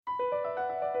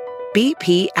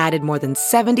BP added more than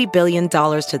 $70 billion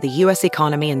to the U.S.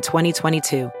 economy in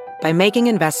 2022 by making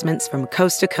investments from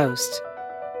coast to coast.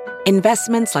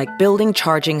 Investments like building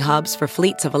charging hubs for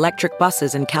fleets of electric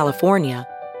buses in California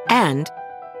and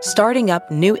starting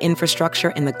up new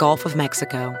infrastructure in the Gulf of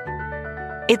Mexico.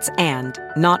 It's and,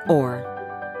 not or.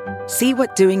 See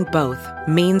what doing both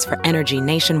means for energy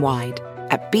nationwide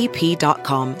at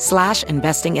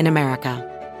bp.com/investing in America.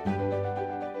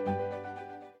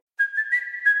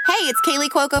 Hey, it's Kaylee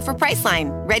Cuoco for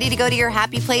Priceline. Ready to go to your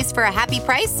happy place for a happy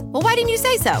price? Well, why didn't you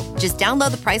say so? Just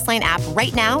download the Priceline app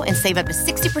right now and save up to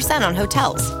 60% on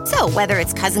hotels. So whether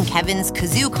it's Cousin Kevin's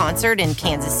Kazoo Concert in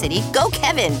Kansas City, go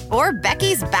Kevin, or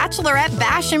Becky's Bachelorette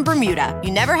Bash in Bermuda,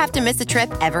 you never have to miss a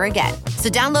trip ever again. So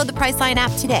download the Priceline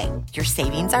app today. Your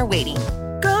savings are waiting.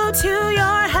 Go to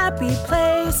your happy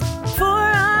place for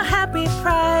a happy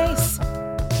price.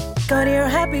 Go to your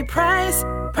happy price,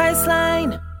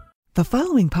 Priceline. The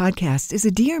following podcast is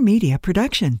a Dear Media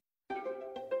production.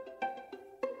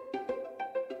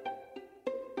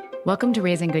 Welcome to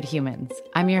Raising Good Humans.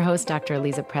 I'm your host, Dr.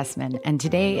 Aliza Pressman, and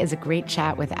today is a great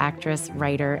chat with actress,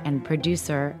 writer, and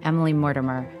producer Emily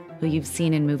Mortimer, who you've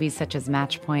seen in movies such as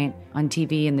Matchpoint, on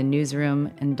TV in The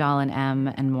Newsroom, and Doll and M,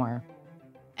 and more.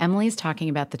 Emily's talking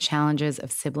about the challenges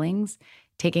of siblings,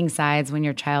 taking sides when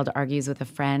your child argues with a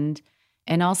friend,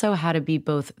 and also how to be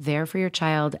both there for your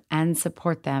child and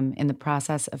support them in the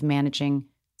process of managing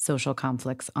social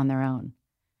conflicts on their own.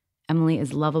 Emily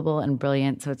is lovable and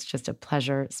brilliant, so it's just a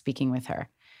pleasure speaking with her.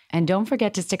 And don't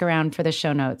forget to stick around for the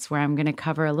show notes, where I'm going to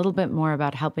cover a little bit more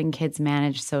about helping kids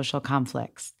manage social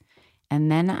conflicts.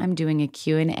 And then I'm doing a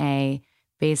Q&A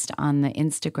based on the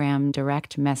Instagram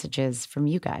direct messages from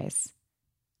you guys.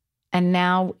 And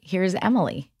now here's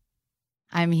Emily.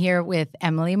 I'm here with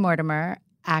Emily Mortimer,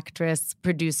 actress,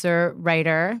 producer,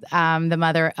 writer, the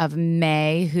mother of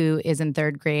May, who is in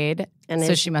third grade. And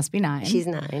so she must be 9. She's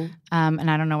 9.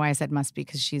 And I don't know why I said must be,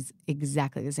 because she's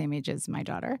exactly the same age as my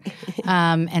daughter.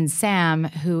 And Sam,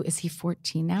 who is he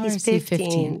 14 now? He's or is 15. He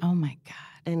 15? Oh my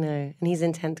God. I know. And he's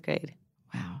in 10th grade.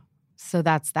 Wow. So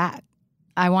that's that.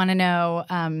 I want to know,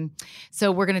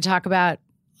 so we're going to talk about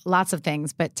lots of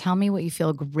things, but tell me what you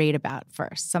feel great about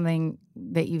first. Something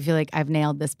that you feel like I've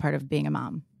nailed this part of being a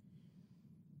mom.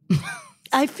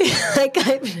 I feel like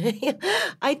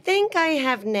I think I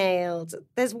have nailed.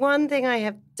 There's one thing I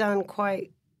have done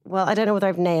quite well. I don't know whether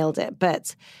I've nailed it,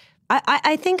 but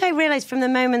I think I realized from the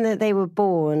moment that they were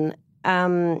born,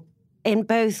 in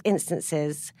both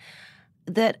instances,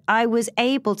 that I was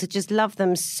able to just love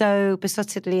them so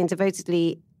besottedly and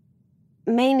devotedly,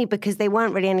 mainly because they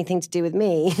weren't really anything to do with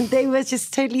me. They were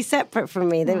just totally separate from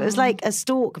me. It was like a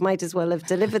stork might as well have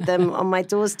delivered them on my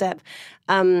doorstep.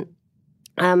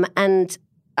 And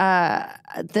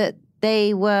that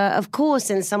they were, of course,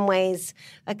 in some ways,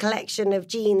 a collection of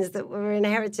genes that were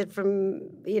inherited from,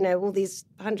 all these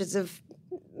hundreds of,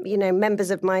 members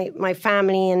of my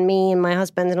family and me and my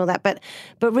husband and all that. But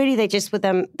really, they just were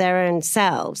their own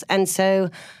selves. And so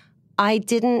I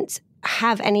didn't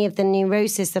have any of the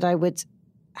neurosis that I would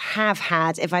have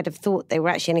had if I'd have thought they were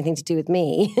actually anything to do with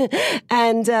me.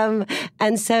 and so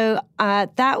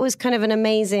that was kind of an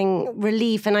amazing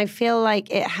relief. And I feel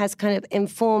like it has kind of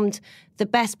informed the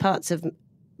best parts of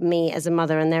me as a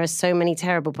mother. And there are so many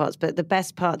terrible parts, but the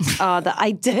best parts are that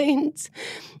I don't...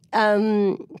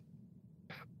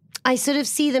 I sort of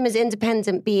see them as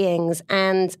independent beings.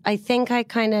 And I think I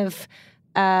kind of...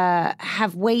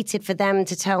 have waited for them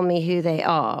to tell me who they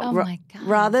are. Oh my God.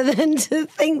 Rather than to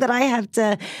think that I have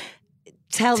to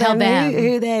tell them.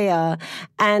 Who they are.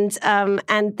 And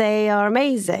they are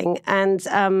amazing. And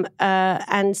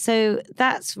so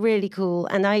that's really cool.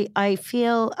 And I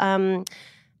feel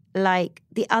like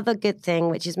the other good thing,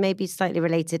 which is maybe slightly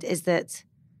related, is that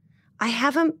I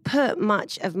haven't put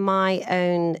much of my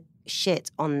own shit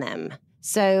on them.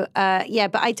 So,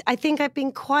 but I think I've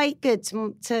been quite good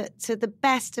to the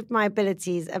best of my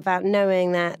abilities about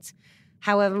knowing that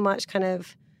however much kind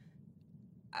of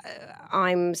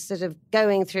I'm sort of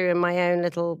going through in my own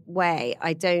little way,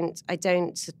 I don't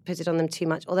put it on them too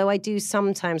much. Although I do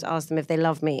sometimes ask them if they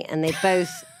love me, and they both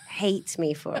hate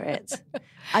me for it.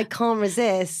 I can't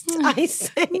resist.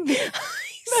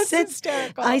 That's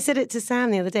hysterical. I said it to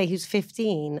Sam the other day, who's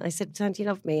 15. I said, "Sam, do you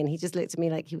love me?" And he just looked at me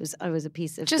like I was a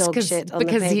piece of dog shit on the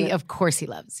pavement. Because of course he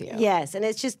loves you. Yes, and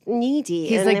it's just needy.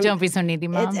 He's like, don't be so needy,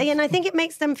 Mom. And I think it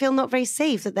makes them feel not very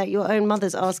safe that your own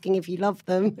mother's asking if you love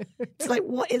them. It's like,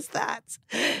 what is that?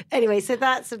 Anyway, so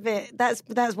that's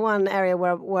one area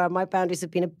where my boundaries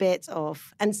have been a bit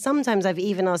off. And sometimes I've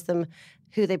even asked them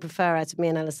who they prefer out of me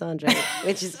and Alessandro,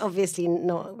 which is obviously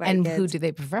not very good. And who do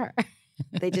they prefer?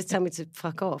 They just tell me to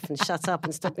fuck off and shut up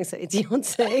and stop being so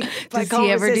idiotic. Does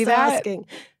he ever do that? Asking.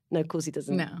 No, of course he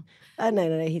doesn't. No.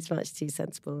 No. He's much too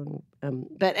sensible.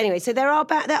 But anyway, so there are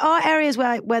areas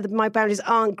where my boundaries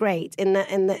aren't great and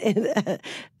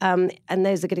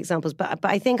those are good examples. But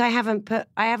I think I haven't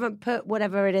put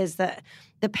whatever it is that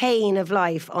the pain of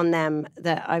life on them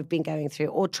that I've been going through,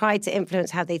 or tried to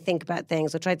influence how they think about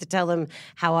things, or tried to tell them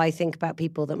how I think about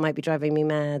people that might be driving me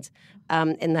mad,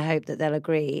 in the hope that they'll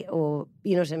agree, or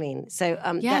you know what I mean. So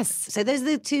yes. So those are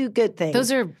the two good things.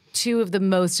 Those are two of the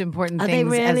most important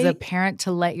things as a parent,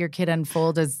 to let your kid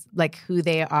unfold as like who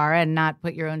they are and not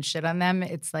put your own shit on them.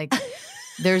 It's like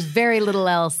there's very little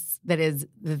else that is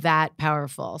that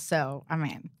powerful. So, I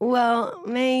mean, well,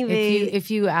 maybe if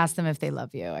you ask them if they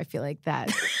love you, I feel like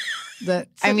that.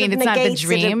 I mean, it's not the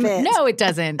dream. No, it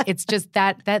doesn't. It's just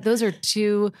that those are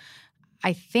two,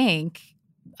 I think,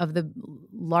 of the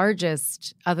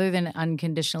largest, other than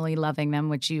unconditionally loving them,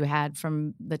 which you had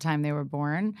from the time they were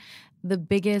born, the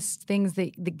biggest things,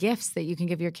 the gifts that you can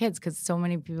give your kids, because so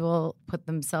many people put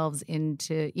themselves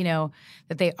into,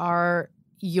 that they are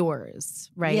yours,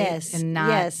 right? Yes. And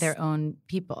not their own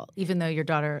people, even though your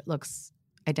daughter looks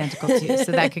identical to you.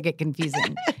 So that could get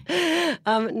confusing.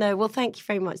 No, well, thank you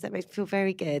very much. That makes me feel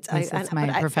very good. That's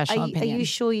my professional opinion. Are you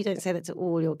sure you don't say that to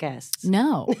all your guests?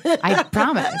 No, I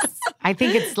promise. I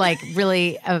think it's like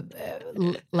really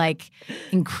like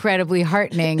incredibly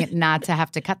heartening not to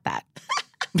have to cut that.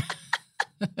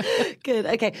 Good.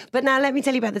 Okay. But now let me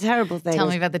tell you about the terrible things. Tell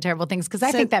me about the terrible things, because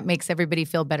I think that makes everybody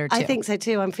feel better too. I think so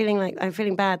too. I'm feeling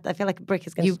bad. I feel like a brick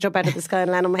is going to drop out of the sky and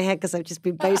land on my head because I've just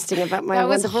been boasting about my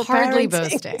wonderful hardly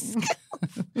parenting.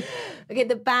 boasting. Okay.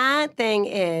 The bad thing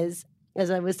is,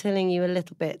 as I was telling you a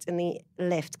little bit in the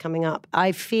lift coming up,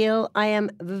 I feel I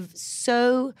am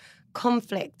so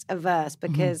conflict averse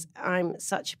because I'm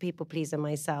such a people pleaser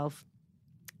myself,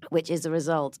 which is a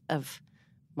result of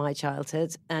my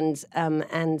childhood and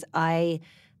I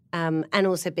and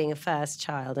also being a first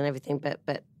child and everything, but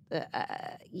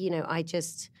I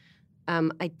just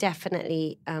I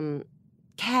definitely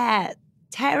care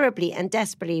terribly and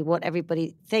desperately what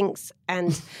everybody thinks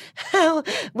and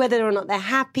whether or not they're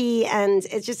happy, and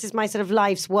it's just my sort of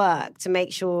life's work to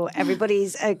make sure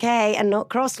everybody's okay and not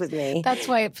cross with me. That's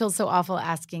why it feels so awful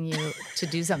asking you to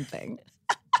do something.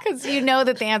 Because you know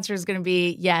that the answer is going to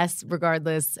be yes,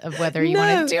 regardless of whether you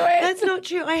want to do it. That's not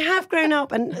true. I have grown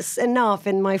up enough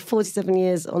in my 47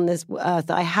 years on this earth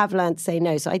that I have learned to say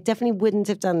no. So I definitely wouldn't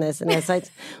have done this unless I'd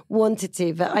wanted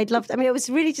to. But I'd love to. I mean, it was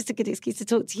really just a good excuse to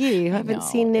talk to you, who I haven't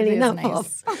seen nearly enough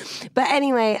of. But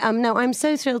anyway, no, I'm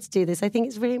so thrilled to do this. I think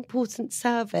it's a really important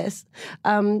service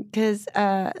because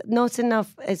not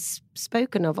enough is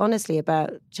spoken of, honestly,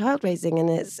 about child raising, and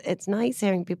it's nice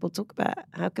hearing people talk about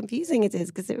how confusing it is,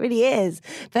 because it really is.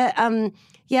 But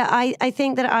I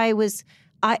think that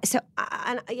so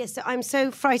I'm so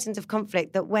frightened of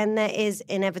conflict that when there is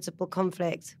inevitable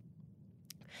conflict,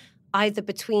 either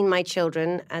between my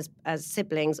children as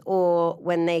siblings or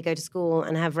when they go to school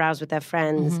and have rows with their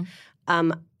friends,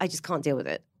 I just can't deal with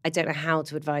it. I don't know how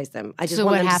to advise them. I just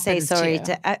want them to say sorry.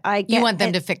 You want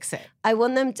them to fix it. I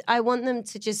want them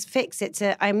to just fix it.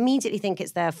 I immediately think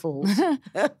it's their fault,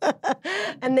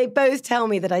 and they both tell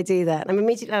me that I do that. And I'm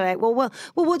immediately like, well,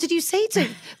 what did you say to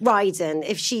Ryden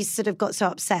if she's sort of got so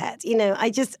upset?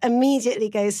 I just immediately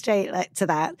go straight to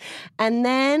that, and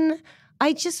then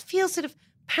I just feel sort of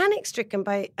panic-stricken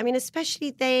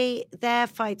especially their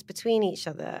fights between each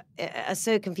other are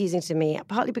so confusing to me,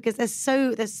 partly because there's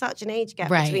such an age gap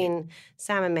between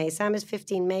Sam and May. Sam is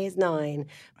 15, May is 9,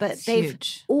 but they've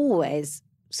always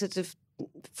sort of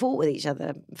fought with each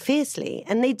other fiercely,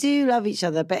 and they do love each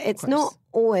other, but it's not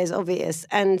always obvious.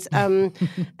 And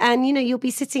you'll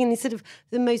be sitting in this sort of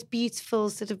the most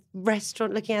beautiful sort of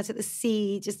restaurant, looking out at the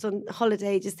sea, just on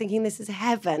holiday, just thinking this is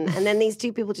heaven, and then these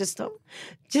two people just stop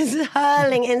just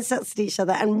hurling insults at each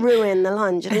other and ruin the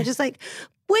lunch, and I'm just like,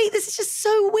 wait, this is just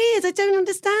so weird. I don't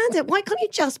understand it. Why can't you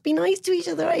just be nice to each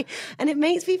other? And it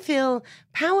makes me feel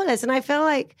powerless, and I feel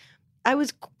like I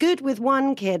was good with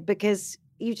one kid because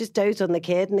you just dote on the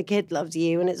kid and the kid loves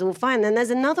you and it's all fine. Then there's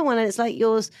another one and it's like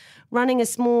yours running a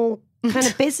small kind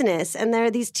of business, and there are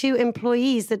these two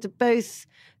employees that both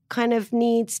kind of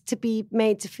need to be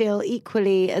made to feel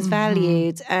equally as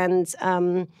valued, and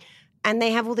they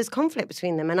have all this conflict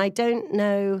between them, and I don't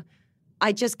know.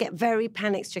 I just get very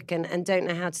panic-stricken and don't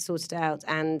know how to sort it out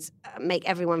and make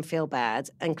everyone feel bad,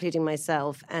 including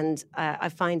myself, and I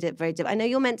find it very difficult. I know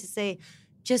you're meant to say,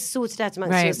 just sort it out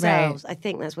amongst yourselves. Right. I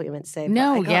think that's what you meant to say.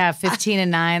 No, 15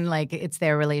 and 9, like it's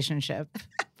their relationship.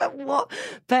 But what?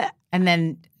 And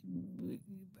then,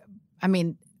 I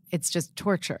mean, it's just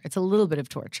torture. It's a little bit of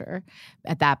torture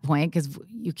at that point because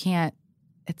you can't,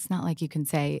 it's not like you can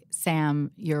say,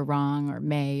 Sam, you're wrong, or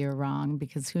May, you're wrong,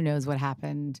 because who knows what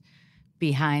happened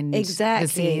behind the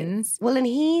scenes. Well, and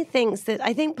he thinks that,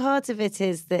 I think part of it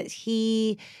is that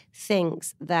he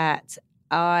thinks that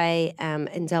I am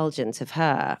indulgent of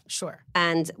her. Sure.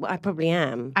 And I probably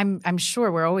am. I'm sure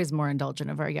we're always more indulgent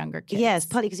of our younger kids. Yes,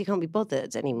 partly because you can't be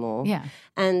bothered anymore. Yeah.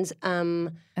 And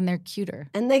they're cuter.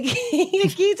 And they're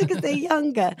cuter because they're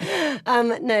younger.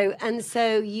 No, and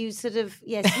so you sort of,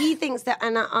 yes, he thinks that,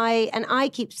 and I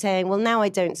keep saying, well, now I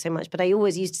don't so much, but I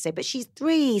always used to say, but she's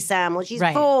 3, Sam, or she's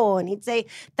 4, and he'd say,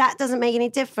 that doesn't make any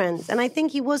difference. And I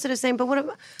think he was sort of saying, but what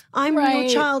about, I'm your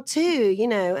child too,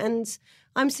 and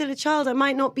I'm still a child. I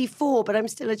might not be 4, but I'm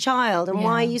still a child. And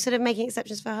why are you sort of making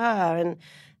exceptions for her?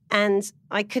 And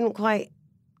I couldn't quite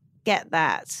get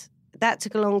that. That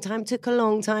took a long time. Took a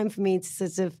long time for me to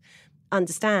sort of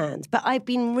understand. But I've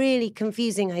been really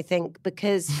confusing, I think,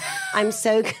 because I'm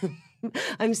so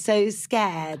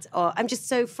scared, or I'm just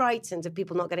so frightened of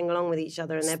people not getting along with each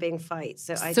other and there being fights.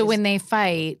 So when they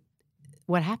fight,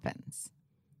 what happens?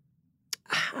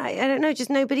 I don't know, just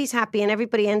nobody's happy and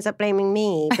everybody ends up blaming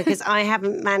me because I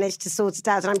haven't managed to sort it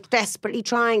out, and I'm desperately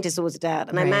trying to sort it out,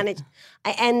 and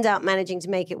I end up managing to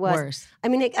make it worse. I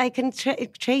mean, I can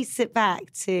trace it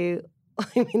back to,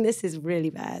 I mean, this is really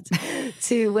bad,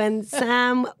 to when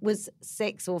Sam was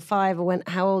 6 or 5, or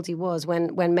how old he was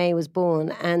when May was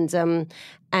born,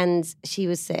 and she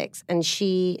was 6, and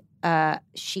she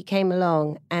came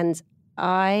along, and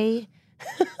I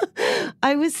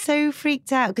was so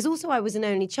freaked out because also I was an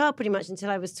only child pretty much until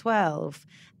I was 12.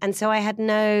 And so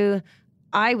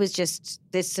I was just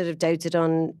this sort of doted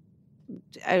on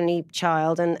only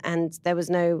child, and there was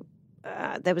no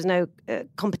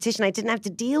competition. I didn't have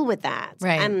to deal with that.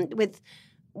 Right. And with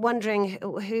wondering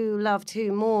who loved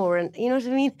who more, and you know what I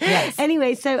mean? Yes.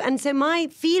 Anyway, so my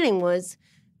feeling was,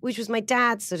 which was my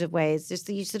dad's sort of way, is just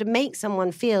that you sort of make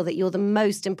someone feel that you're the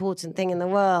most important thing in the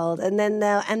world, and then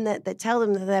they tell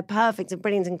them that they're perfect and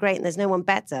brilliant and great and there's no one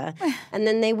better, and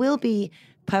then they will be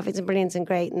perfect and brilliant and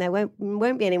great and there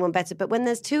won't be anyone better. But when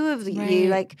there's 2 of you,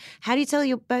 like, how do you tell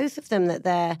both of them that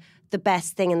they're the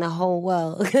best thing in the whole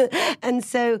world? And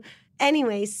so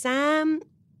anyway,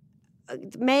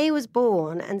 May was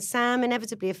born, and Sam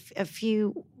inevitably a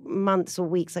few months or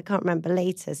weeks, I can't remember,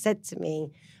 later said to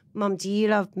me, Mum, do you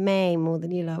love May more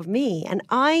than you love me? And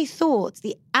I thought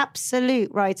the absolute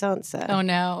right answer. Oh,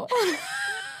 no.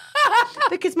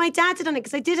 Because my dad had done it,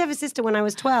 because I did have a sister when I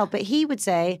was 12, but he would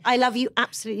say, I love you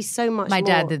absolutely so much My more.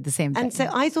 dad did the same thing. And so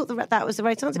I thought that was the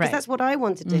right answer, because that's what I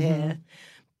wanted to hear.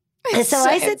 And so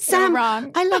I said, Sam,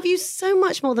 I love you so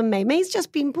much more than May. May's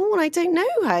just been born. I don't know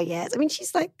her yet. I mean,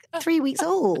 she's like 3 weeks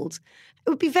old. It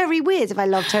would be very weird if I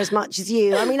loved her as much as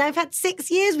you. I mean, I've had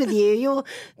 6 years with you. You're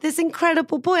this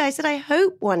incredible boy. I said, I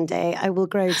hope one day I will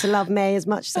grow to love May as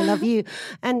much as I love you.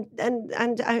 And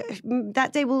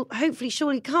that day will hopefully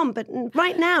surely come. But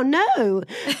right now, no.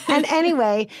 And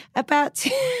anyway, about 2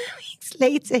 weeks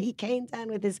later, he came down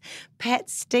with his pet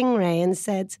stingray and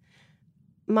said,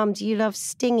 Mum, do you love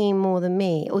Stingy more than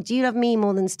me? Or do you love me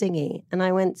more than Stingy? And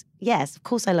I went, yes, of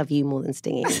course I love you more than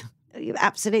Stingy.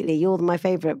 Absolutely, you're my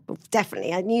favourite.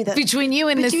 Definitely, I knew that. Between you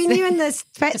and the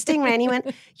pet stingray, and he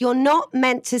went, "You're not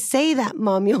meant to say that,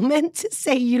 Mum. You're meant to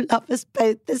say you love us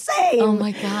both the same." Oh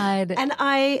my God! And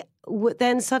I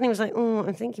then suddenly was like, "Oh,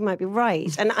 I think you might be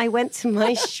right." And I went to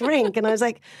my shrink, and I was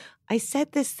like, "I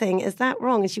said this thing. Is that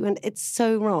wrong?" And she went, "It's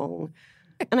so wrong."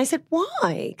 And I said,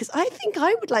 why? Because I think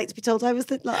I would like to be told I was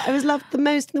loved the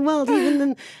most in the world, even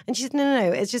than. And she said,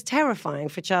 no, it's just terrifying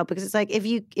for a child, because it's like if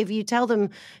you tell them,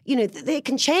 they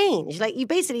can change. Like, you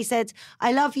basically said,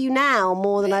 I love you now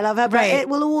more than I love her, but it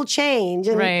will all change.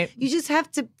 And you just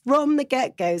have to, from the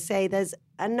get-go, say there's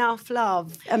enough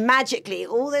love, and magically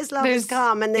all this love has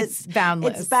come, and it's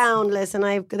boundless. It's boundless, and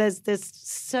there's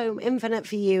so infinite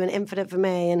for you and infinite for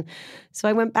me. And so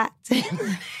I went back to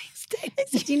him. I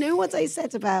said, you know what I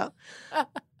said about,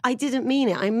 I didn't mean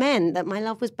it. I meant that my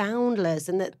love was boundless,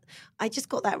 and that I just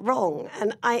got that wrong.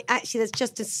 And there's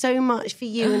just so much for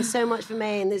you and so much for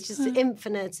me, and there's just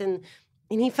infinite. And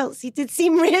he did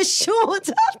seem reassured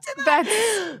after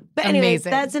that. But anyway,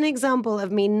 amazing. That's an example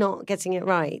of me not getting it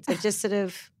right. Of just sort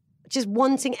of just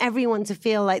wanting everyone to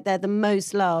feel like they're the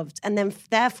most loved, and then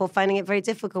therefore finding it very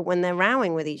difficult when they're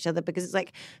rowing with each other, because it's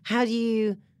like, how do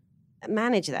you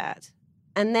manage that?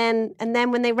 And then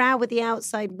when they row with the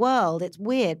outside world, it's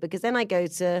weird, because then I go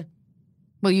to...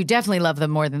 Well, you definitely love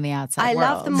them more than the outside world.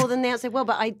 I love them more than the outside world,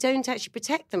 but I don't actually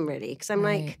protect them, really, because I'm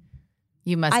like,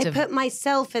 You must I have. put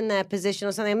myself in their position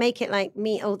or something. I make it like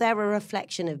me. Oh, they're a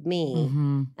reflection of me.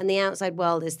 Mm-hmm. And the outside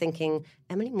world is thinking,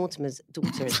 Emily Mortimer's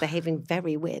daughter is behaving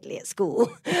very weirdly at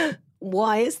school.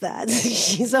 Why is that?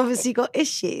 She's obviously got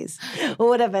issues or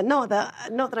whatever. Not that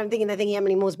I'm thinking they're thinking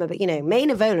Emily Mortimer, but, May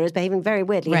Novola is behaving very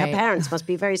weirdly. Right. Her parents must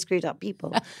be very screwed up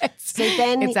people.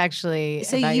 It's actually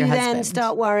so about you your then husband.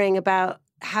 start worrying about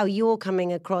how you're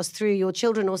coming across through your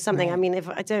children or something. Right. I mean, if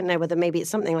I don't know whether maybe it's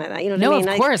something like that. You know what I mean?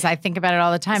 No, of course. I think about it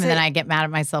all the time, and then I get mad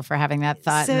at myself for having that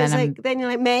thought. So and it's then then you're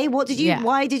like, May, what did you,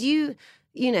 why did you,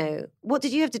 what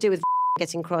did you have to do with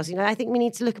getting cross? I think we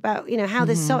need to look about, how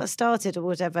this sort of started or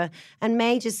whatever. And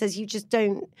May just says,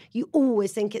 you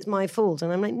always think it's my fault.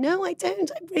 And I'm like, no, I don't.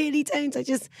 I really don't.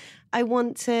 I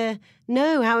want to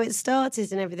know how it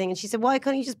started and everything. And she said, why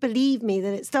can't you just believe me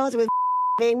that it started with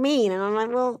being mean? And I'm like,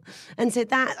 well, and so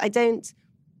that I don't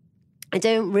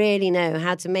really know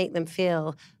how to make them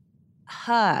feel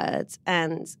heard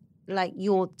and like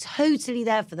you're totally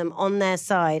there for them on their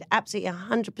side, absolutely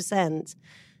 100%.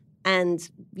 And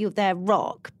you're their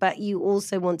rock, but you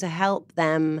also want to help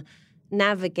them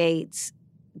navigate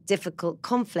difficult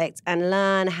conflict and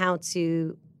learn how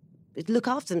to look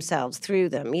after themselves through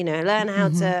them, learn how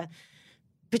to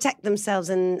protect themselves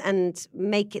and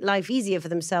make it life easier for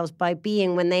themselves by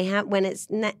being when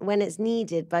it's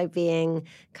needed, by being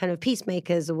kind of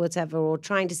peacemakers or whatever, or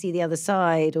trying to see the other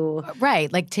side, or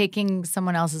right, like taking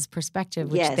someone else's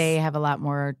perspective, which Yes. they have a lot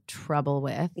more trouble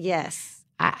with. yes.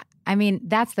 I mean,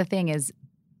 that's the thing is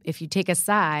if you take a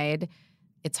side,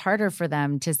 it's harder for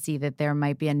them to see that there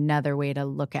might be another way to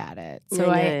look at it.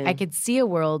 So I could see a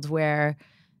world where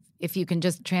if you can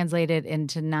just translate it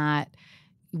into not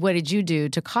what did you do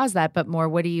to cause that, but more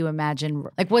what do you imagine?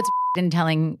 Like what's in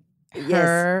telling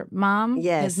her mom,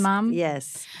 his mom?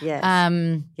 Yes.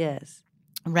 Yes.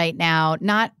 Right now,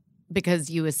 not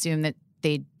because you assume that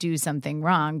they do something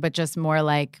wrong, but just more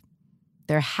like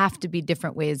there have to be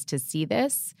different ways to see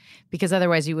this because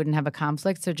otherwise you wouldn't have a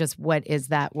conflict. So just what is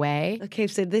that way? Okay,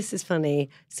 so this is funny.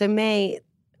 So May,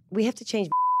 we have to change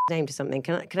name to something.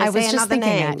 Can I was say just another thinking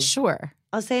name? that. Sure.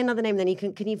 I'll say another name, then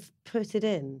can you put it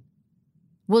in?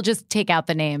 We'll just take out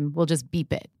the name. We'll just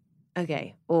beep it.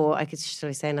 Okay. Or should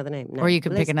I say another name? No. Or you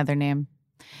could pick another name.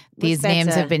 These names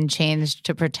better? have been changed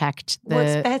to protect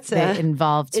What's the better?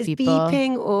 involved Is people.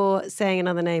 beeping or saying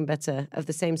another name better of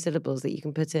the same syllables that you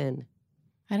can put in?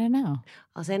 I don't know.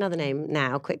 I'll say another name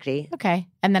now, quickly. Okay.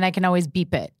 And then I can always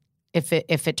beep it if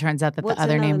it turns out that What's the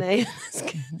other another name.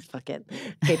 Fuck it.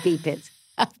 Okay, beep it.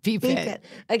 beep Beep it.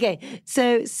 it. Okay,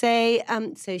 so say,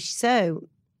 so,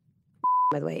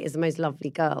 by the way, is the most lovely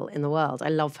girl in the world. I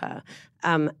love her.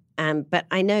 But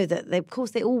I know that, of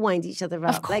course, they all wind each other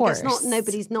up. Of Like, course. it's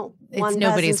nobody's It's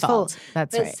nobody's fault.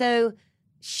 That's but right. So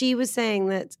she was saying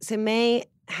that, so May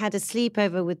had a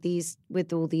sleepover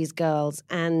with all these girls,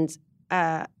 and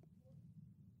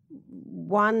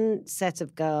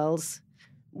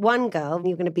one girl,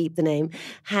 you're going to beep the name,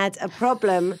 had a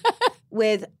problem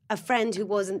with a friend who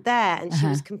wasn't there, and she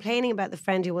was complaining about the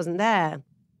friend who wasn't there.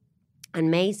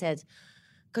 And May said,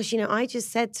 gosh, I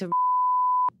just said to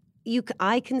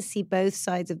I can see both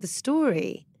sides of the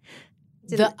story.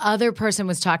 The other person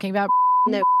was talking about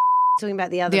No, talking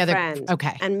about the other friend.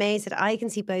 Okay. And May said, I can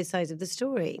see both sides of the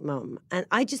story, Mom. And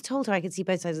I just told her I could see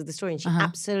both sides of the story, and she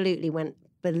absolutely went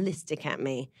ballistic at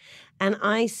me. And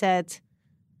I said,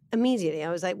 immediately, I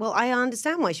was like, well, I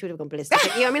understand why she would have gone ballistic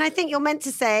at you. I mean, I think you're meant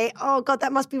to say, oh, God,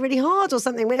 that must be really hard or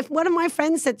something. If one of my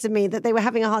friends said to me that they were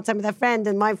having a hard time with their friend,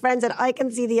 and my friend said, I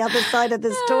can see the other side of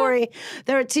the story,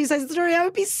 there are two sides of the story, I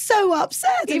would be so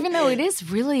upset. Even though it is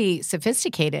really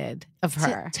sophisticated of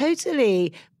her.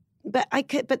 Totally. But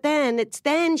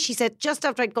then she said, just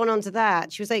after I'd gone on to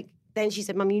that, she was like, then she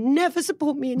said, Mum, you never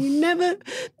support me and you never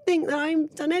think that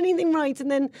I've done anything right.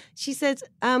 And then she said,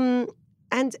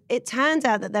 and it turned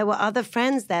out that there were other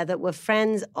friends there that were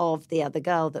friends of the other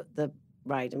girl that the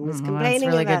bride and was complaining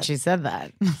That's really about. good she said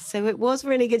that. So it was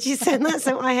really good she said that.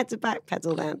 So I had to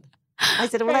backpedal that. I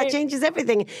said, well, that changes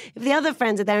everything. If the other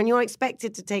friends are there and you're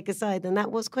expected to take a side, then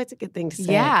that was quite a good thing to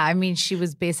say. Yeah, I mean, she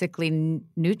was basically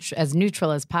as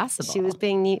neutral as possible. She was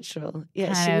being neutral.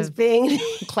 Yeah, Kind she was of being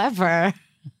clever.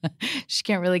 She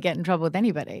can't really get in trouble with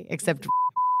anybody except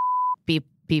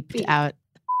beeped out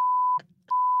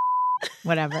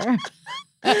whatever.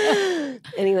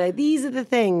 Anyway, these are the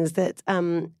things that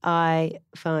I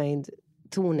find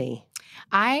thorny.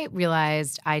 I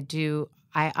realized I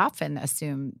often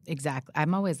assume exactly.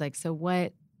 I'm always like, so why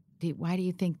do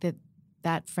you think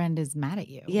that friend is mad at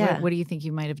you? Yeah. What do you think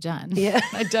you might have done? Yeah.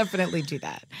 I definitely do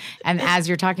that. And as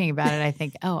you're talking about it, I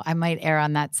think, oh, I might err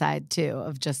on that side too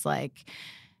of just like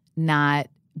not,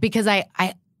 because I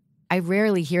I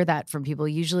rarely hear that from people.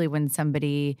 Usually when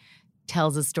somebody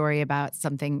tells a story about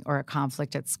something or a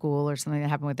conflict at school or something that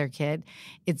happened with their kid,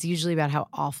 it's usually about how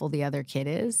awful the other kid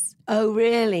is. Oh,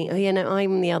 really? Oh, yeah, no,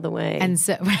 I'm the other way. And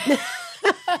so,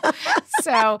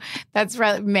 so that's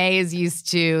right. May is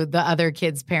used to the other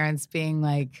kid's parents being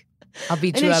like, I'll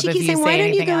beat you up if you say anything else. Why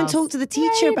don't you go and talk to the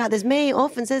teacher about this? May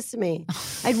often says to me,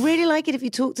 I'd really like it if you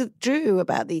talk to Drew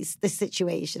about this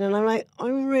situation. And I'm like, I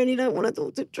really don't want to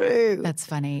talk to Drew. That's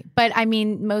funny. But I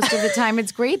mean, most of the time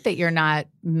it's great that you're not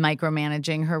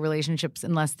micromanaging her relationships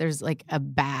unless there's like a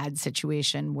bad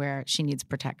situation where she needs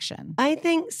protection. I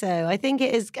think so. I think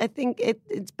it is. I think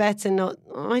it's better not.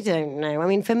 I don't know. I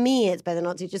mean, for me, it's better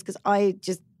not to, just because I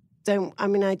just don't. I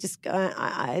mean, I just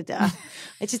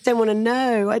don't want to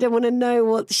know. I don't want to know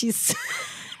what she's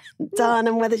done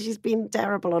and whether she's been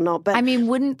terrible or not. But I mean,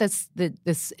 wouldn't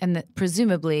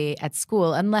presumably at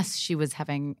school, unless she was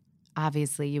having,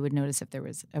 obviously you would notice if there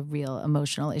was a real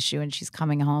emotional issue and she's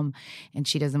coming home and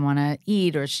she doesn't want to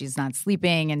eat or she's not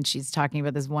sleeping and she's talking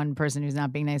about this one person who's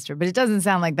not being nice to her. But it doesn't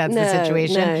sound like that's the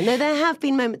situation. No, there have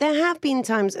been moments. There have been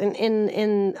times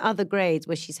in other grades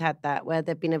where she's had that, where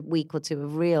there've been a week or two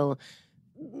of real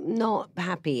not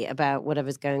happy about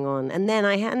whatever's going on, and then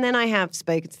I have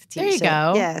spoken to the teacher. There you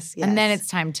go. Yes. And then it's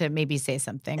time to maybe say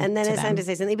something. And then it's time to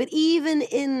say something. But even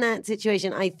in that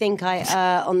situation, I think I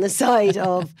on the side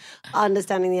of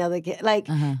understanding the other kid. Like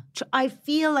I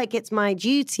feel like it's my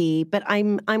duty, but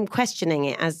I'm questioning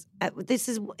it as this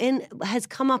has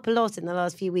come up a lot in the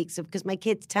last few weeks because my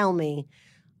kids tell me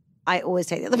I always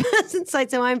take the other person's side.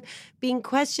 So I'm being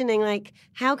questioning, like,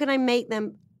 how can I make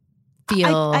them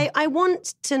feel? I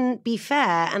want to be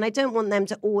fair, and I don't want them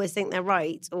to always think they're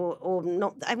right or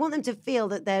not. I want them to feel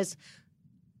that there's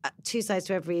two sides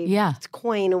to every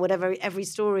coin or whatever, every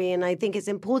story. And I think it's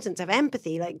important to have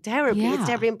empathy, like terribly. Yeah. It's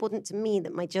terribly important to me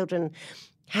that my children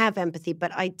have empathy,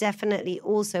 but I definitely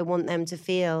also want them to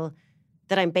feel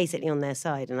that I'm basically on their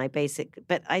side,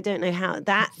 but I don't know how.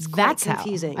 That's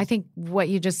confusing. I think what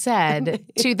you just said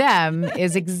to them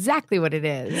is exactly what it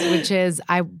is, which is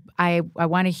I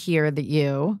want to hear that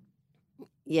you.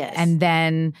 Yes. And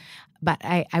then, but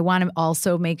I want to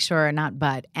also make sure, and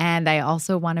I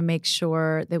also want to make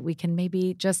sure that we can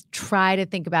maybe just try to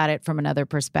think about it from another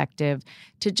perspective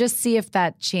to just see if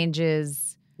that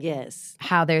changes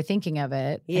how they're thinking of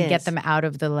it and get them out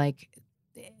of the like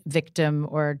victim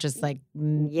or just like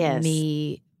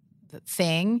me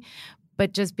thing,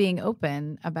 but just being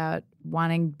open about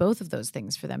wanting both of those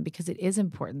things for them, because it is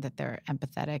important that they're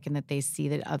empathetic and that they see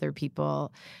that other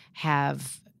people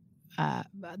have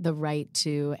the right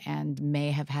to and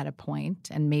may have had a point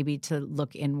and maybe to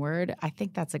look inward. I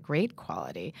think that's a great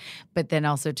quality. But then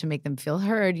also to make them feel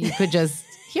heard, you could just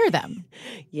hear them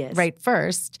right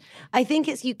first. I think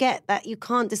you get that, you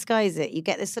can't disguise it. You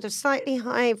get this sort of slightly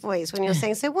high voice when you're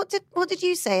saying, so what did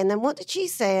you say? And then what did she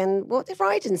say? And what did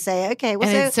Ryden say? Okay. Well,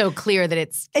 and it's so clear that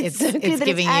it's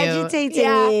giving you, agitating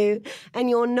you,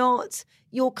 and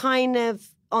you're kind of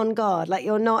on guard, like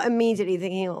you're not immediately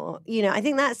thinking, I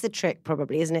think that's the trick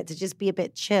probably, isn't it? To just be a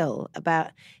bit chill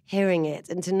about hearing it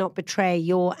and to not betray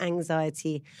your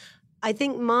anxiety. I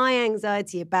think my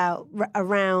anxiety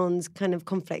around kind of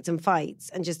conflict and fights,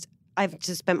 and I've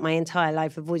just spent my entire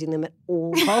life avoiding them at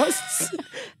all costs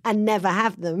and never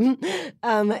have them,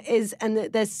 and that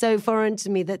they're so foreign to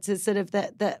me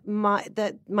that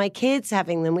my kids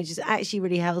having them, which is actually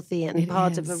really healthy and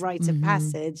part of a rite of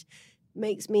passage,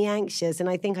 makes me anxious, and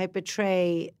I think I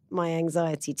betray my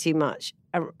anxiety too much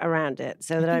around it.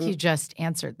 So that you just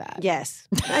answered that. Yes,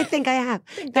 I think I have.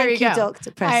 Thank you,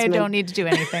 Dr. Pressman. I don't need to do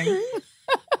anything.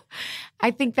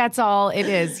 I think that's all it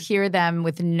is. Hear them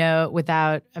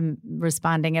without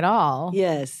responding at all.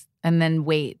 Yes, and then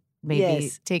wait.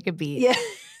 Maybe take a beat.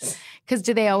 Yes, because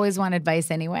do they always want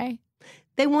advice anyway?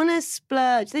 They want to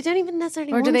splurge. They don't even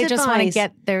necessarily want advice. Or do they advice. just want to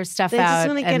get their stuff out? They just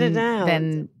want to get it out.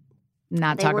 Then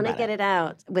not talk about it. They want to get it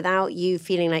out without you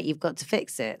feeling like you've got to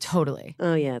fix it. Totally.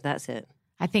 Oh, yeah, that's it.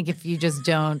 I think if you just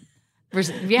don't,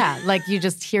 like you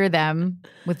just hear them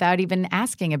without even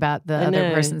asking about the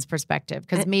other person's perspective.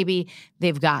 Because maybe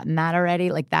they've gotten that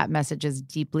already. Like that message is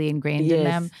deeply ingrained in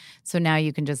them. So now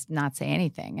you can just not say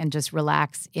anything and just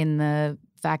relax in the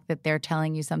fact that they're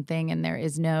telling you something and there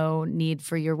is no need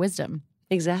for your wisdom.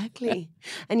 Exactly.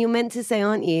 And you're meant to say,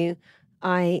 aren't you,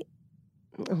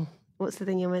 what's the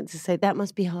thing you're meant to say? That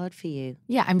must be hard for you.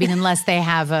 Yeah, I mean, unless they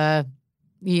have a,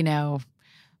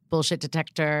 bullshit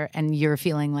detector and you're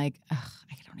feeling like, ugh,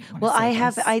 I don't even want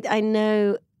to say this. I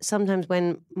know sometimes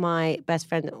when my best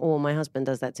friend or my husband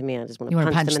does that to me, I just want to You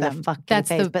punch punch them in the fucking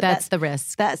face. But that's the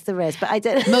risk. That's the risk. But I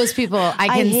don't. Most people, I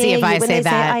can see if I when say they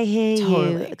that. I hear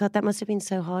totally. you. God, that must have been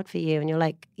so hard for you. And you're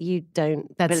like, you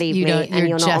don't That's- believe you me, don't- and you're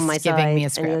you're not just on my giving side, me a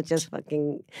and you're script. just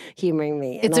fucking humoring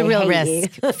me. It's and a real I hate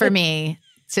risk you. for me.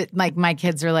 To, like my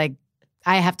kids are like,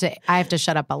 I have to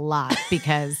shut up a lot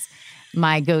because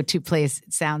my go-to place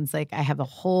sounds like I have a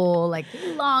whole like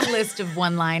long list of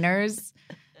one-liners,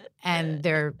 and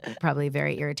they're probably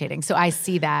very irritating. So I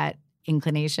see that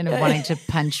inclination of wanting to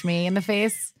punch me in the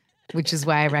face, which is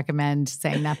why I recommend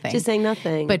saying nothing. Just saying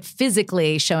nothing. But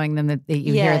physically showing them that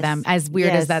you hear Yes. them. As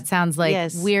weird as Yes. that sounds, like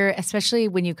Yes. we're, especially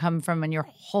when you come from and your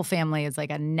whole family is like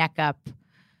a neck up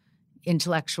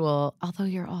intellectual, although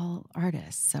you're all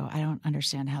artists, so I don't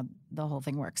understand how the whole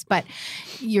thing works. But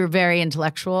you're very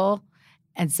intellectual.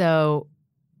 And so,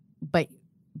 but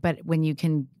when you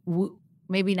can,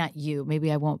 maybe not you,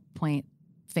 maybe I won't point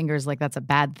fingers like that's a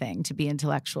bad thing to be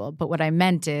intellectual. But what I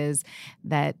meant is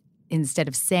that instead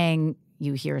of saying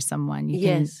you hear someone, you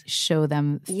can show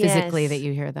them physically that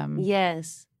you hear them.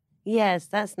 Yes. Yes,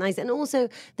 that's nice. And also,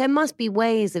 there must be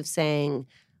ways of saying,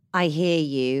 I hear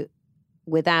you,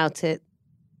 without it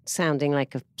sounding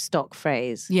like a stock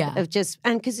phrase. Yeah. Of just,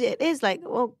 and because it is like,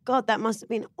 oh God, that must have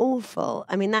been awful.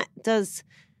 I mean, that was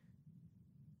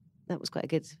quite a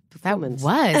good performance.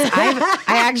 That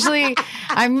was.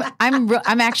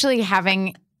 I'm actually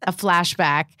having a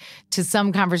flashback to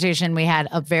some conversation we had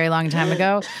a very long time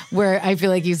ago where I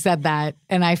feel like you said that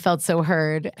and I felt so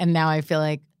heard, and now I feel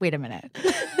like, wait a minute.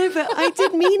 No, but I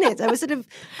did mean it.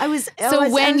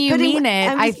 When you mean it,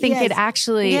 I think it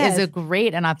actually is a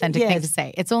great and authentic thing to Yes.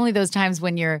 say. It's only those times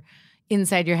when you're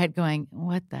inside your head going,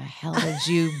 what the hell did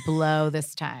you blow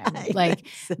this time? Like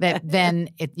that, then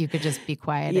you could just be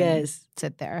quiet and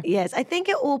sit there. Yes, I think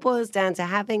it all boils down to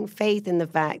having faith in the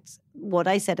fact, what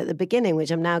I said at the beginning, which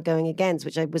I'm now going against,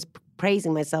 which I was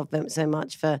praising myself so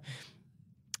much for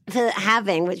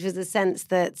having, which was the sense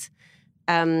that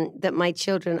that my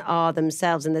children are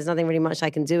themselves and there's nothing really much I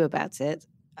can do about it.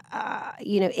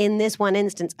 In this one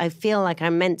instance, I feel like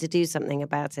I'm meant to do something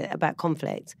about it, about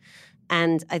conflict.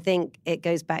 And I think it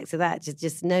goes back to that, to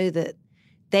just know that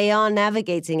they are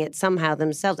navigating it somehow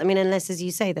themselves. I mean, unless, as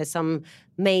you say, there's some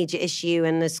major issue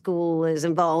and the school is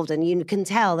involved and you can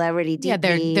tell they're really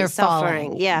deeply they're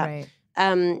suffering. falling. Yeah.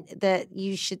 Right. That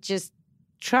you should just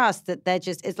trust that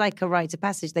it's like a rite of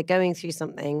passage. They're going through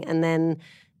something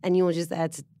and you're just there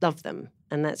to love them.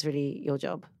 And that's really your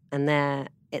job. And they're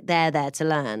there to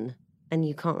learn and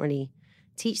you can't really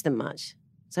teach them much.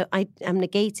 So I'm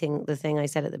negating the thing I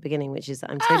said at the beginning, which is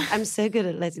that I'm so good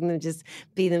at letting them just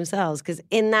be themselves. Because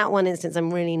in that one instance,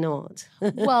 I'm really not.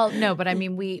 Well, no, but I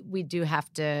mean, we do have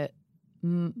to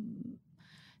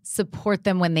support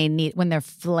them when they're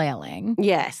flailing.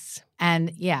 Yes.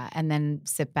 And then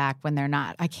sit back when they're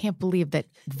not. I can't believe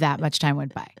that much time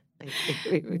went by.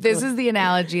 This is the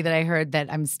analogy that I heard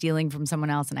that I'm stealing from someone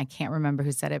else, and I can't remember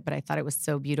who said it, but I thought it was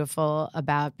so beautiful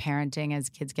about parenting as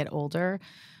kids get older,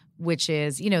 which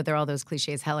is, there are all those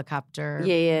cliches, helicopter,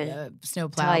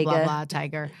 snowplow, tiger. blah, blah,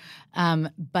 tiger.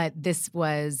 But this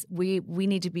was, we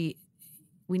need to be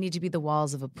the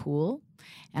walls of a pool,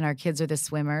 and our kids are the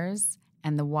swimmers,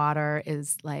 and the water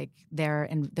is like their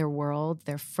world,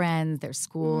 their friends, their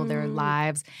school, their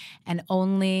lives. And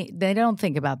they don't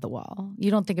think about the wall. You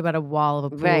don't think about a wall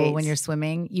of a pool when you're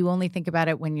swimming. You only think about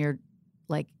it when you're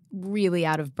like really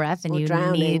out of breath and or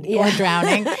or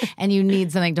drowning and you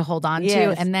need something to hold on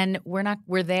to. And then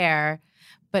we're there,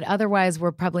 but otherwise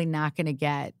we're probably not going to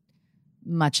get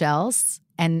much else.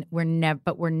 And we're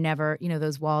never,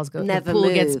 those walls go, the pool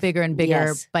gets bigger and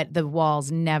bigger, but the walls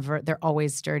they're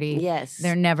always sturdy. Yes.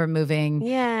 They're never moving.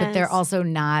 Yes. But they're also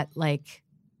not like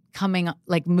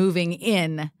moving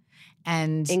in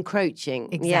and encroaching.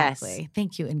 Exactly. Yes.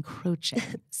 Thank you. Encroaching.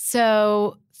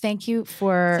 So thank you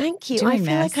for doing I feel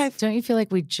this. like Don't you feel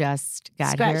like we just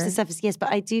got scratched here? the surface? Yes,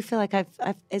 but I do feel like I've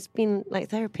it's been like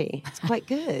therapy. It's quite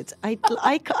good.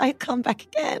 I come back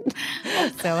again.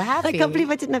 I'm so happy. I can't believe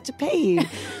I didn't have to pay you.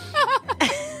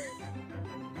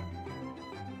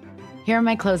 Here are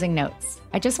my closing notes.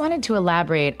 I just wanted to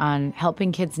elaborate on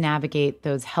helping kids navigate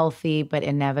those healthy but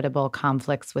inevitable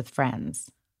conflicts with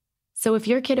friends. So if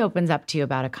your kid opens up to you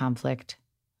about a conflict,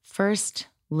 first,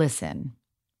 listen.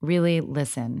 Really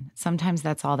listen. Sometimes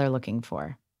that's all they're looking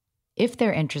for. If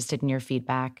they're interested in your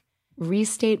feedback,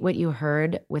 restate what you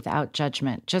heard without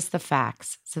judgment, just the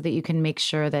facts, so that you can make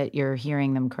sure that you're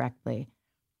hearing them correctly.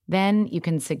 Then you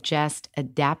can suggest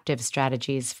adaptive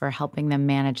strategies for helping them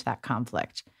manage that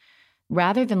conflict.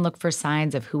 Rather than look for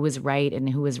signs of who was right and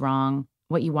who was wrong,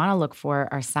 what you want to look for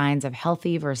are signs of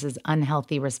healthy versus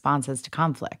unhealthy responses to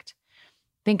conflict.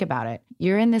 Think about it.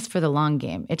 You're in this for the long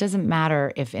game. It doesn't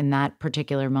matter if in that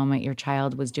particular moment your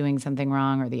child was doing something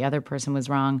wrong or the other person was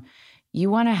wrong. You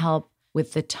want to help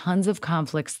with the tons of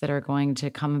conflicts that are going to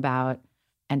come about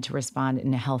and to respond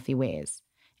in healthy ways.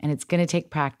 And it's going to take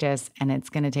practice and it's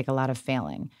going to take a lot of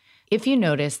failing. If you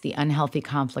notice the unhealthy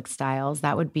conflict styles,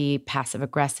 that would be passive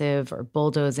aggressive or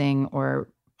bulldozing or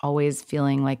always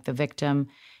feeling like the victim.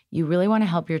 You really want to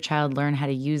help your child learn how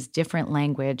to use different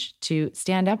language to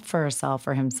stand up for herself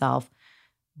or himself,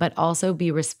 but also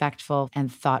be respectful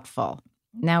and thoughtful.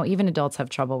 Now, even adults have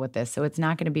trouble with this, so it's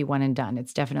not going to be one and done.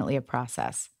 It's definitely a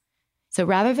process. So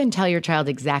rather than tell your child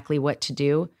exactly what to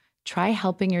do, try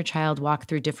helping your child walk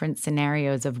through different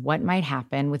scenarios of what might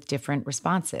happen with different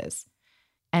responses.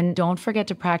 And don't forget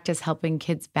to practice helping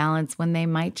kids balance when they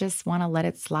might just want to let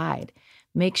it slide.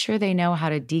 Make sure they know how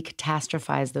to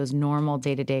decatastrophize those normal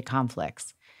day-to-day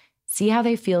conflicts. See how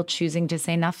they feel choosing to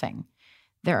say nothing.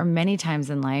 There are many times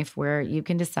in life where you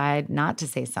can decide not to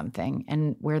say something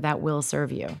and where that will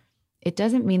serve you. It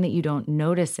doesn't mean that you don't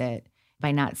notice it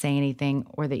by not saying anything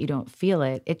or that you don't feel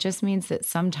it. It just means that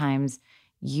sometimes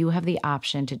you have the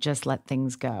option to just let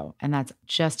things go. And that's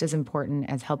just as important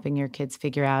as helping your kids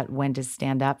figure out when to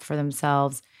stand up for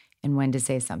themselves and when to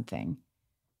say something.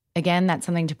 Again, that's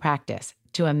something to practice,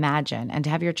 to imagine, and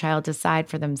to have your child decide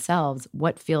for themselves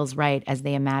what feels right as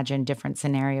they imagine different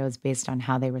scenarios based on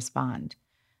how they respond.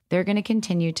 They're going to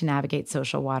continue to navigate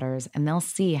social waters, and they'll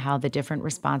see how the different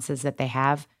responses that they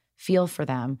have feel for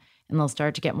them, and they'll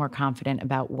start to get more confident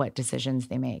about what decisions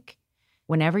they make.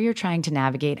 Whenever you're trying to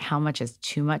navigate how much is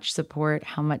too much support,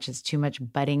 how much is too much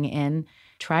butting in,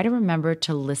 try to remember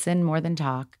to listen more than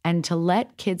talk and to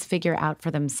let kids figure out for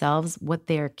themselves what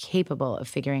they are capable of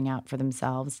figuring out for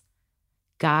themselves.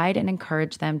 Guide and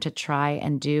encourage them to try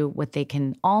and do what they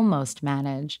can almost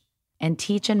manage, and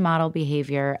teach and model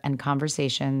behavior and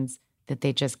conversations that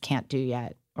they just can't do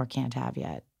yet or can't have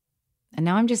yet. And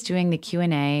now I'm just doing the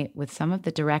Q&A with some of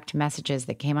the direct messages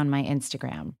that came on my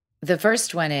Instagram. The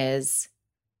first one is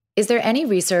there any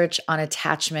research on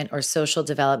attachment or social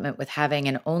development with having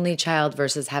an only child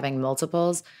versus having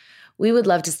multiples? We would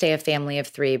love to stay a family of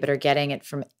 3, but are getting it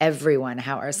from everyone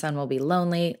how our son will be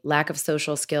lonely, lack of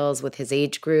social skills with his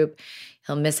age group,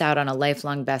 he'll miss out on a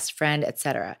lifelong best friend,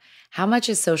 etc. How much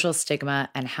is social stigma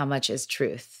and how much is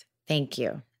truth? Thank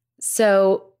you.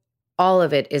 So all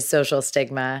of it is social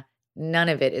stigma. None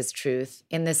of it is truth,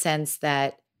 in the sense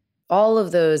that all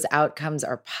of those outcomes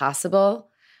are possible,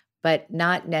 but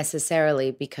not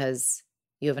necessarily because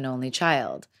you have an only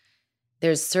child.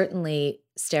 There's certainly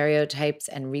stereotypes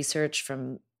and research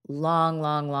from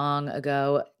long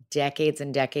ago, decades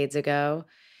and decades ago,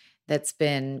 that's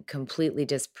been completely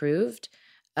disproved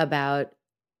about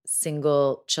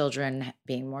single children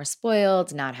being more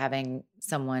spoiled, not having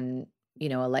someone,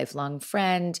 a lifelong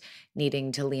friend,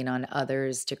 needing to lean on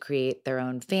others to create their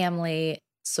own family,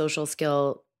 social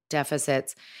skill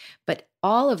deficits. But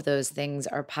all of those things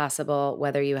are possible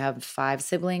whether you have 5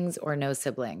 siblings or no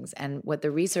siblings. And what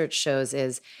the research shows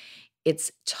is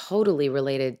it's totally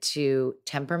related to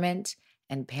temperament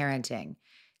and parenting.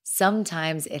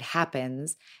 Sometimes it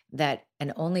happens that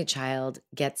an only child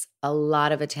gets a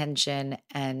lot of attention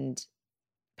and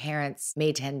parents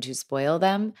may tend to spoil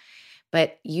them,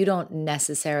 but you don't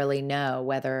necessarily know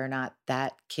whether or not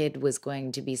that kid was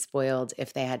going to be spoiled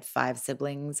if they had 5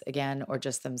 siblings again, or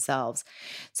just themselves.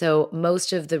 So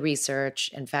most of the research,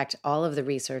 in fact, all of the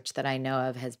research that I know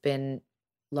of has been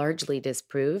largely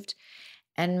disproved.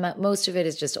 And most of it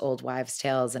is just old wives'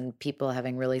 tales and people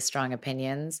having really strong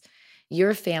opinions.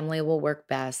 Your family will work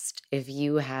best if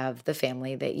you have the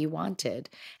family that you wanted.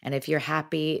 And if you're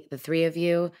happy, the 3 of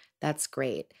you, that's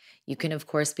great. You can, of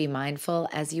course, be mindful,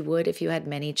 as you would if you had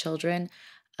many children,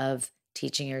 of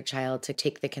teaching your child to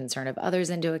take the concern of others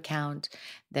into account,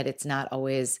 that it's not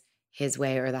always his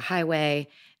way or the highway,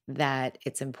 that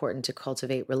it's important to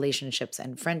cultivate relationships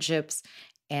and friendships,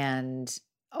 and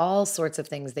all sorts of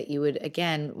things that you would,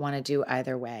 again, want to do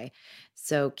either way.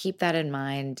 So keep that in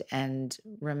mind and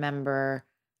remember,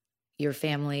 your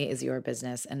family is your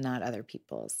business and not other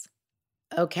people's.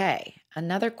 Okay,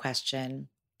 another question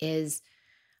is,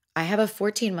 I have a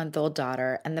 14-month-old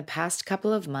daughter, and the past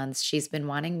couple of months she's been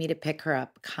wanting me to pick her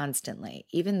up constantly,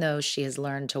 even though she has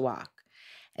learned to walk.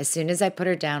 As soon as I put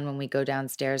her down when we go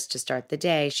downstairs to start the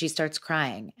day, she starts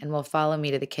crying and will follow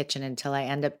me to the kitchen until I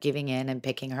end up giving in and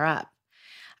picking her up.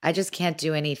 I just can't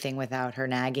do anything without her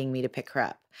nagging me to pick her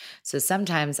up. So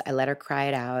sometimes I let her cry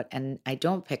it out and I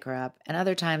don't pick her up, and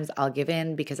other times I'll give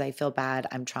in because I feel bad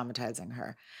I'm traumatizing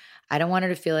her. I don't want her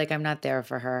to feel like I'm not there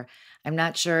for her. I'm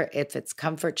not sure if it's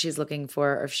comfort she's looking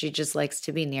for or if she just likes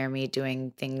to be near me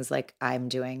doing things like I'm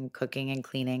doing, cooking and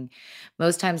cleaning.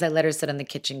 Most times I let her sit on the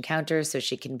kitchen counter so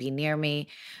she can be near me,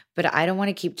 but I don't want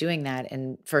to keep doing that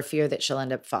and for fear that she'll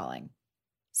end up falling.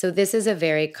 So this is a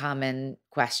very common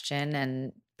question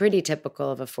and pretty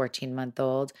typical of a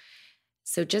 14-month-old.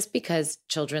 So just because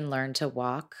children learn to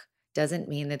walk doesn't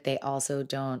mean that they also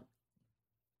don't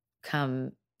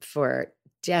come for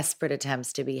desperate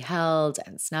attempts to be held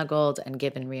and snuggled and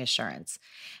given reassurance.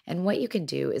 And what you can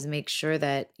do is make sure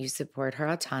that you support her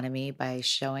autonomy by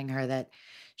showing her that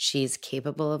she's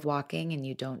capable of walking and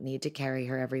you don't need to carry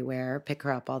her everywhere, pick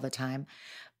her up all the time,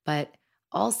 but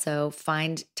also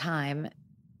find time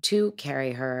to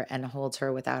carry her and hold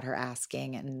her without her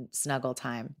asking and snuggle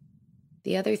time.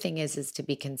 The other thing is to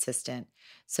be consistent.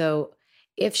 So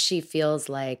if she feels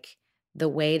like the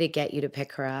way to get you to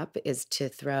pick her up is to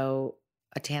throw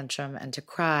a tantrum and to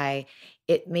cry,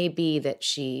 it may be that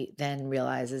she then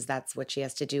realizes that's what she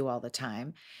has to do all the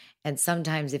time. And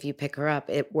sometimes if you pick her up,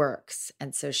 it works.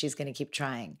 And so she's going to keep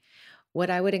trying. What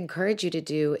I would encourage you to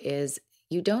do is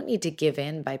you don't need to give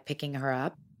in by picking her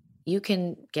up. You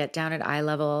can get down at eye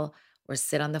level or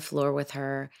sit on the floor with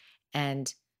her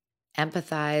and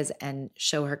empathize and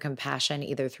show her compassion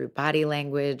either through body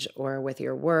language or with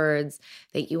your words,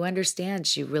 that you understand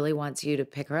she really wants you to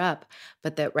pick her up,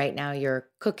 but that right now you're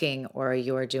cooking or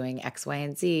you're doing X, Y,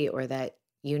 and Z, or that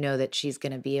you know that she's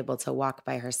going to be able to walk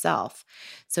by herself.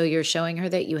 So you're showing her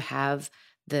that you have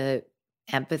the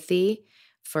empathy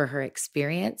for her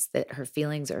experience, that her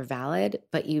feelings are valid,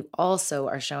 but you also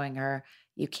are showing her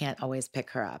you can't always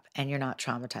pick her up and you're not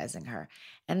traumatizing her.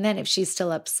 And then if she's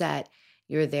still upset,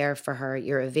 you're there for her,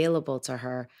 you're available to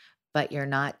her, but you're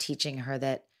not teaching her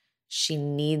that she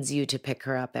needs you to pick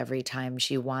her up every time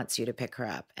she wants you to pick her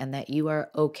up, and that you are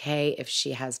okay if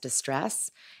she has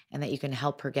distress and that you can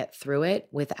help her get through it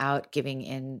without giving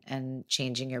in and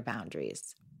changing your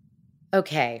boundaries.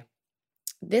 Okay,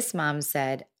 this mom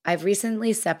said, I've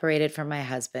recently separated from my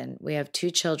husband. We have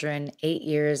 2 children, 8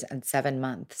 years and 7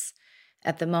 months.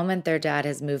 At the moment, their dad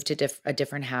has moved to a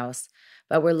different house,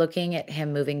 but we're looking at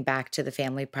him moving back to the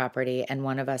family property and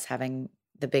one of us having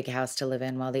the big house to live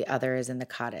in while the other is in the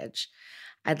cottage.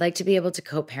 I'd like to be able to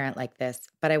co-parent like this,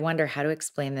 but I wonder how to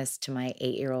explain this to my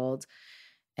 8-year-old,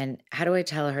 and how do I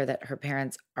tell her that her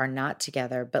parents are not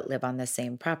together but live on the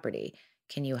same property?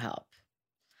 Can you help?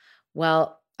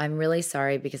 Well, I'm really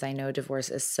sorry because I know divorce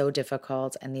is so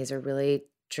difficult and these are really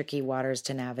tricky waters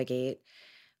to navigate.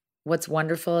 What's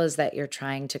wonderful is that you're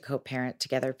trying to co-parent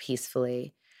together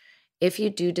peacefully. If you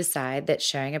do decide that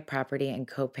sharing a property and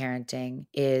co-parenting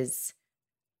is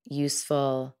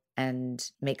useful and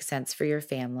makes sense for your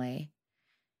family,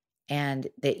 and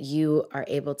that you are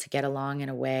able to get along in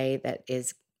a way that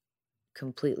is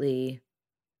completely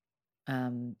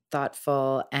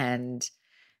thoughtful and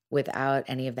without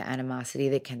any of the animosity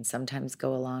that can sometimes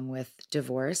go along with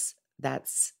divorce,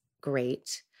 that's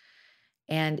great.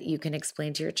 And you can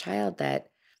explain to your child that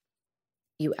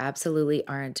you absolutely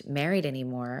aren't married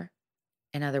anymore.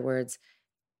 In other words,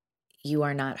 you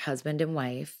are not husband and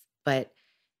wife, but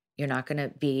you're not going to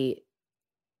be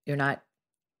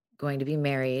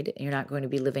married. You're not going to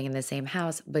be living in the same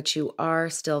house, but you are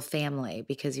still family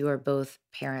because you are both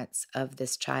parents of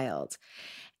this child.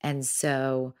 And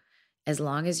so as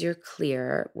long as you're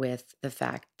clear with the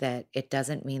fact that it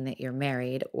doesn't mean that you're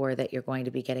married or that you're going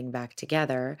to be getting back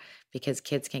together, because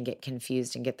kids can get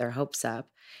confused and get their hopes up,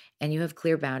 and you have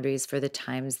clear boundaries for the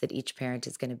times that each parent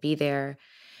is going to be there,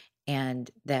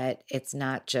 and that it's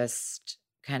not just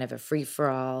kind of a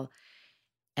free-for-all,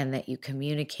 and that you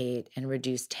communicate and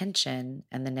reduce tension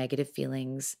and the negative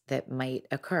feelings that might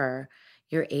occur,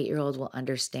 your 8-year-old will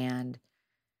understand.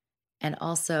 And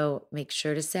also make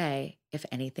sure to say, if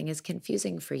anything is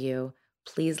confusing for you,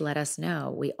 please let us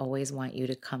know. We always want you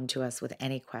to come to us with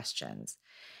any questions,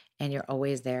 and you're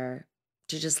always there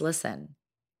to just listen.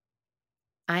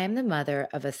 I am the mother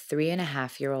of a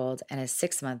 3.5-year-old and a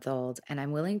 6-month-old, and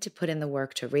I'm willing to put in the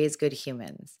work to raise good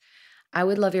humans. I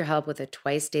would love your help with a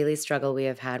twice daily struggle we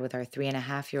have had with our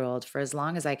 3.5-year-old for as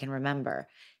long as I can remember: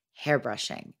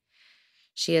 hairbrushing.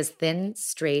 She has thin,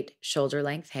 straight,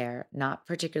 shoulder-length hair, not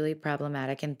particularly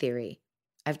problematic in theory.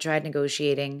 I've tried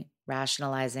negotiating,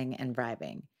 rationalizing, and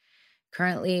bribing.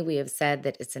 Currently, we have said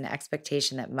that it's an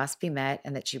expectation that must be met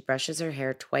and that she brushes her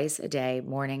hair twice a day,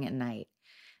 morning and night.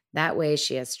 That way,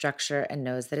 she has structure and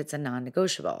knows that it's a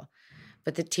non-negotiable.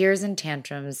 But the tears and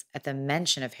tantrums at the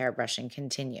mention of hairbrushing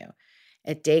continue.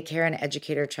 At daycare, an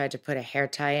educator tried to put a hair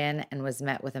tie in and was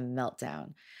met with a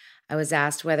meltdown. I was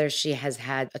asked whether she has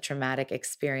had a traumatic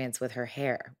experience with her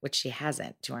hair, which she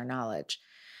hasn't, to our knowledge.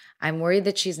 I'm worried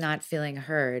that she's not feeling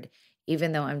heard,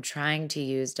 even though I'm trying to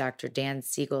use Dr. Dan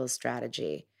Siegel's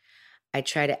strategy. I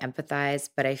try to empathize,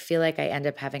 but I feel like I end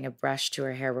up having a brush to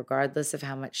her hair regardless of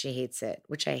how much she hates it,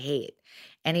 which I hate.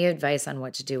 Any advice on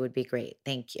what to do would be great.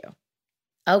 Thank you.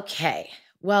 Okay,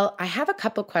 well, I have a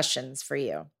couple questions for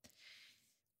you.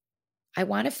 I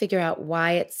want to figure out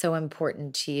why it's so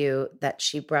important to you that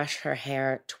she brush her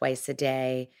hair twice a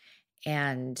day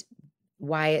and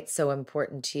why it's so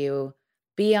important to you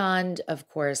beyond, of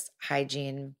course,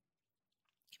 hygiene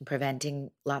and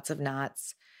preventing lots of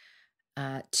knots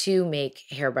to make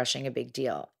hair brushing a big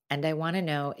deal. And I want to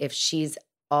know if she's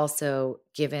also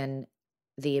given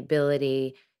the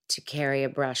ability to carry a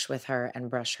brush with her and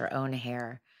brush her own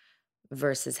hair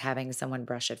versus having someone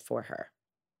brush it for her.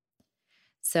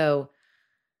 So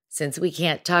since we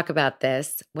can't talk about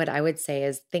this, what I would say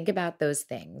is think about those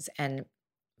things. And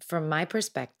from my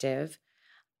perspective,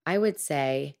 I would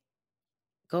say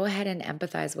go ahead and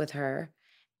empathize with her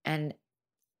and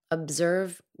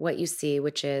observe what you see,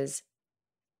 which is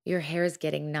your hair is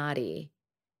getting knotty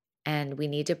and we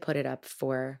need to put it up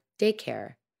for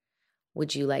daycare.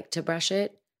 Would you like to brush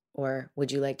it? Or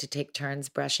would you like to take turns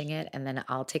brushing it and then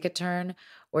I'll take a turn,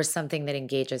 or something that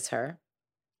engages her?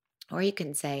 Or you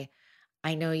can say,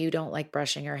 I know you don't like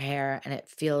brushing your hair and it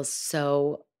feels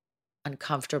so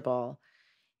uncomfortable.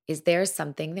 Is there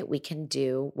something that we can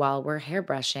do while we're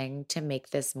hairbrushing to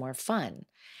make this more fun?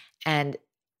 And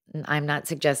I'm not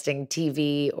suggesting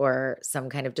TV or some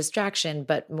kind of distraction,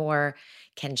 but more,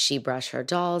 can she brush her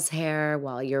doll's hair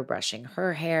while you're brushing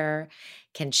her hair?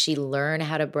 Can she learn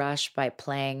how to brush by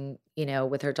playing,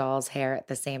 with her doll's hair at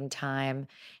the same time?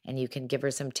 And you can give her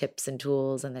some tips and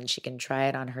tools and then she can try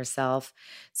it on herself.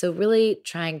 So really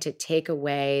trying to take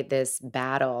away this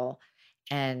battle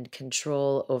and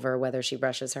control over whether she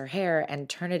brushes her hair and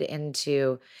turn it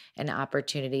into an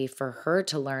opportunity for her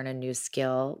to learn a new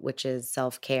skill, which is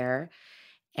self-care.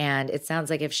 And it sounds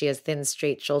like if she has thin,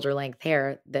 straight, shoulder-length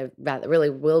hair, that really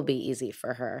will be easy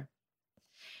for her.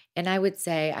 And I would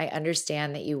say, I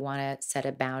understand that you want to set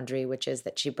a boundary, which is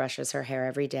that she brushes her hair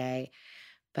every day,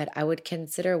 but I would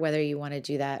consider whether you want to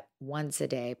do that once a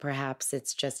day. Perhaps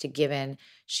it's just a given.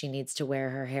 She needs to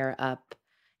wear her hair up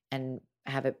and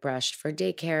have it brushed for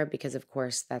daycare because, of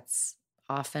course, that's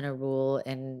often a rule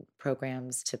in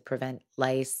programs to prevent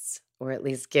lice, or at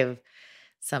least give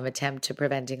some attempt to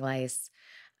preventing lice.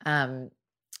 And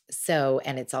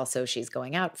it's also she's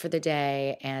going out for the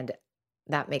day, and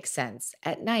that makes sense.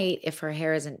 At night, if her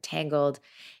hair isn't tangled,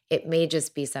 it may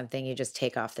just be something you just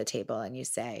take off the table and you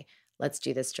say, let's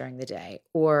do this during the day.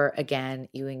 Or again,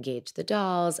 you engage the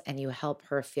dolls and you help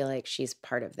her feel like she's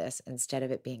part of this instead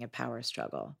of it being a power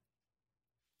struggle.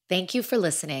 Thank you for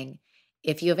listening.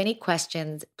 If you have any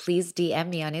questions, please DM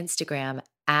me on Instagram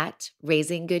at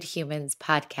Raising Good Humans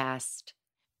Podcast.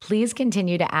 Please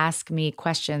continue to ask me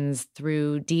questions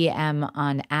through DM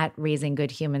on at Raising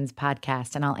Good Humans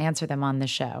Podcast, and I'll answer them on the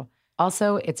show.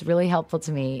 Also, it's really helpful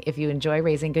to me if you enjoy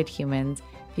Raising Good Humans,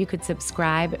 if you could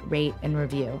subscribe, rate, and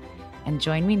review. And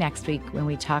join me next week when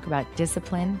we talk about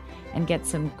discipline and get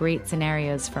some great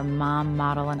scenarios from mom,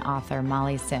 model, and author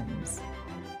Molly Sims.